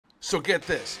So get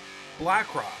this,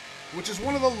 BlackRock, which is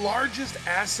one of the largest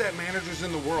asset managers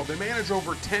in the world, they manage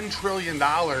over $10 trillion.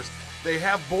 They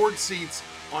have board seats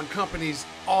on companies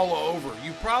all over.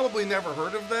 You probably never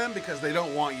heard of them because they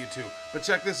don't want you to. But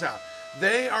check this out.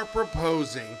 They are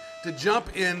proposing to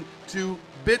jump into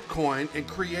Bitcoin and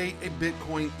create a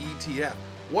Bitcoin ETF.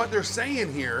 What they're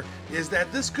saying here is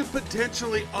that this could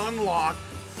potentially unlock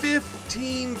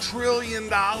 $15 trillion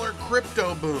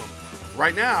crypto boom.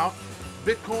 Right now,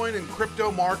 Bitcoin and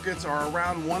crypto markets are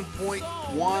around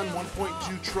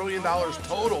 $1.2 trillion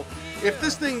total. If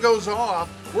this thing goes off,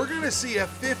 we're going to see a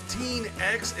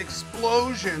 15x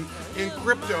explosion in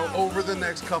crypto over the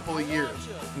next couple of years.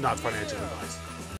 Not financial advice.